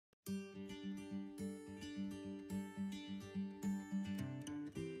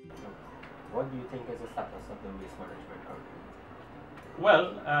What do you think is the status of the waste management currently?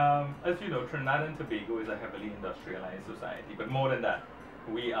 Well, as you know, Trinidad and Tobago is a heavily industrialized society, but more than that,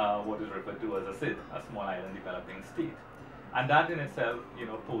 we are what is referred to as a SID, a small island developing state. And that in itself,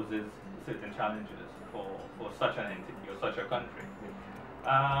 poses certain challenges for such an entity or such a country.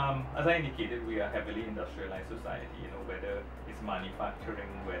 As I indicated, we are a heavily industrialized society, whether it's manufacturing,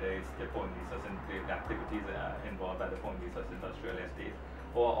 whether it's the point resource and the activities involved by the point resource industrial estate,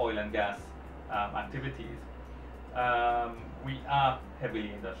 or oil and gas activities. We are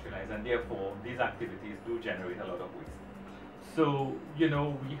heavily industrialized, and therefore these activities do generate a lot of waste. So,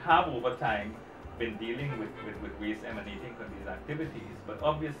 we have over time been dealing with waste emanating from these activities, but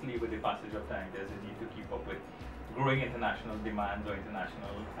obviously with the passage of time, there's a need to keep up with growing international demands or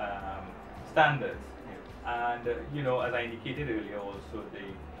international standards. And, as I indicated earlier also,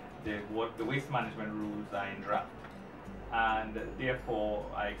 the waste management rules are in draft. And therefore,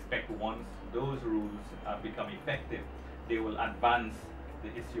 I expect once those rules become effective, they will advance the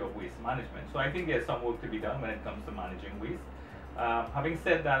issue of waste management. So I think there's some work to be done when it comes to managing waste. Having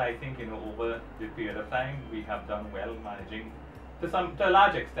said that, I think over the period of time we have done well managing to a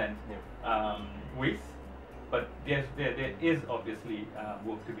large extent waste, but there is obviously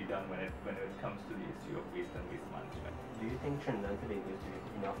work to be done when it comes to the issue of waste and waste management. Do you think Trinidad and Tobago is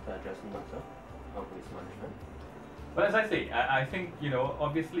doing enough to address the matter of waste management? But as I say, I think,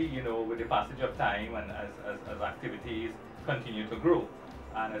 obviously, with the passage of time and as activities continue to grow,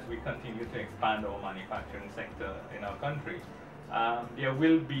 and as we continue to expand our manufacturing sector in our country, there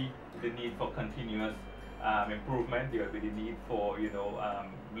will be the need for continuous improvement. There will be the need for,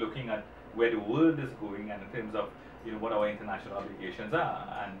 looking at where the world is going and in terms of, what our international obligations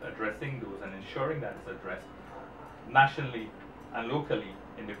are, and addressing those and ensuring that it's addressed nationally and locally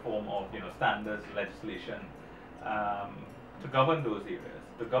in the form of, standards, legislation, to govern those areas,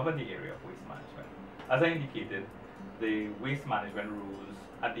 to govern the area of waste management. As I indicated, the waste management rules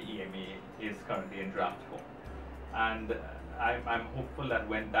at the EMA is currently in draft form. And I'm hopeful that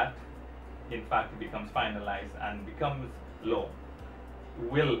when that in fact becomes finalized and becomes law,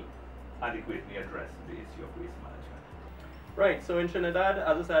 will adequately address the issue of waste management. Right, so in Trinidad,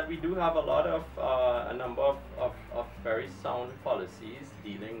 as I said, we do have a number of very sound policies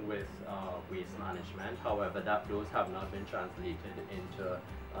dealing with waste management. However, those have not been translated into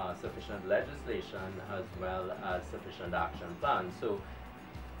sufficient legislation as well as sufficient action plans. So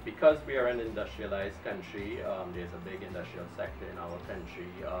because we are an industrialized country, there's a big industrial sector in our country,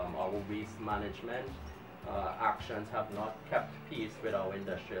 our waste management actions have not kept pace with our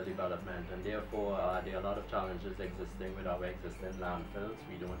industrial development, and therefore there are a lot of challenges existing with our existing landfills.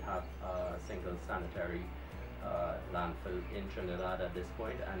 We don't have a single sanitary landfill in Trinidad at this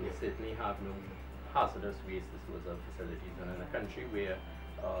point, and we certainly have no hazardous waste disposal facilities. And in a country where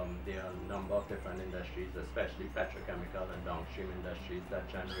there are a number of different industries, especially petrochemical and downstream industries that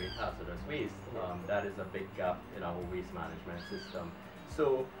generate hazardous waste, that is a big gap in our waste management system.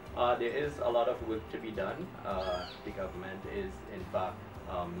 So there is a lot of work to be done. The government is in fact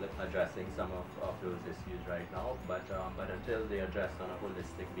addressing some of those issues right now, but until they are addressed on a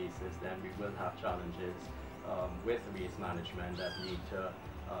holistic basis, then we will have challenges with waste management that lead to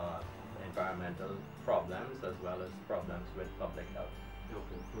environmental problems as well as problems with public health.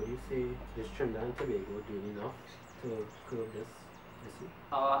 Okay. Would you say is Trinidad and Tobago doing enough to curb this issue?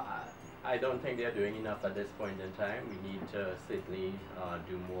 I don't think they're doing enough at this point in time. We need to certainly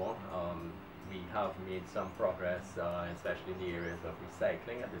do more. We have made some progress, especially in the areas of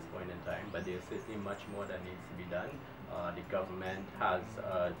recycling at this point in time, but there's certainly much more that needs to be done. The government has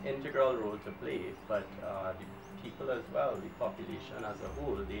an integral role to play, but the people as well, the population as a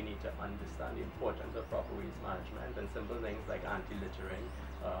whole, they need to understand the importance of proper waste management and simple things like anti-littering.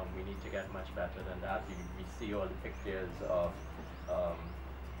 We need to get much better than that. We see all the pictures of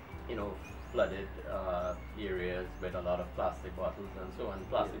flooded areas with a lot of plastic bottles and so on.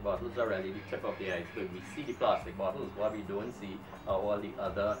 Plastic bottles are really the tip of the iceberg. We see the plastic bottles. What we don't see are all the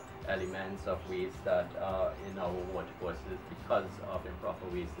other elements of waste that are in our watercourses because of improper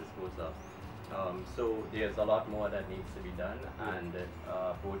waste disposal. So there's a lot more that needs to be done, and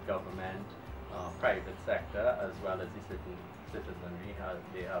both government, private sector, as well as the citizenry,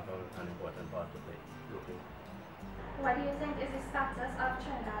 they have an important part to play. Okay. What do you think is the status of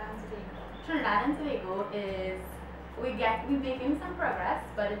Trinidad and Tobago? Trinidad and Tobago is, we're making some progress,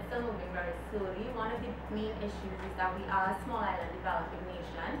 but it's still moving very slowly. One of the main issues is that we are a small island developing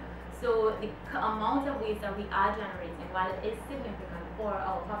nation. So the amount of waste that we are generating, while it is significant for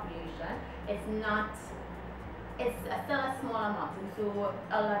our population, it's still a small amount. And so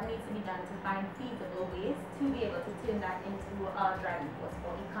a lot needs to be done to find feasible ways to be able to turn that into a driving force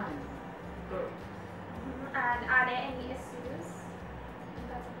for economy. grow. And are there any issues in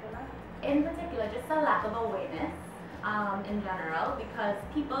particular? In particular, just a lack of awareness in general, because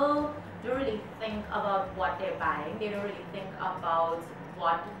people don't really think about what they're buying. They don't really think about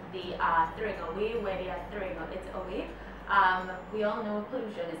what they are throwing away, where they are throwing it away. We all know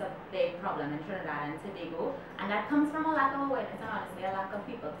pollution is a big problem in Trinidad and Tobago, and that comes from a lack of awareness and honestly a lack of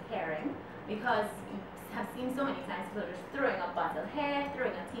people caring, because you have seen so many times people just throwing a bottle here,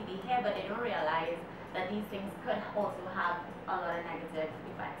 throwing a TV here, but they don't realize that these things could also have a lot of negative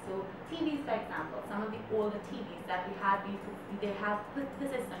effects. So TVs, for example, some of the older TVs that we had before, they have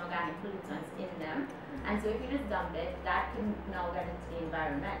persistent organic pollutants in them, and so if you just dump it, that can now get into the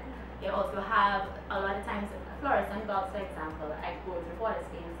environment. They also have a lot of times fluorescent bulbs, for example. I go to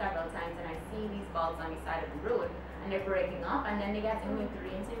Fortescue several times and I see these bulbs on the side of the road, and they're breaking up, and then they get mercury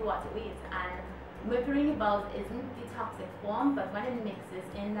into the waterways. And mercury in the bulbs isn't the toxic form, but when it mixes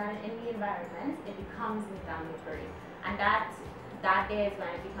in the environment, it becomes methyl mercury, and that there is when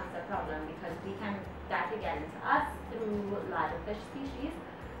it becomes a problem, because that can get into us through larger fish species,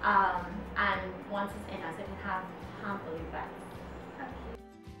 and once it's in us, it can have harmful effects.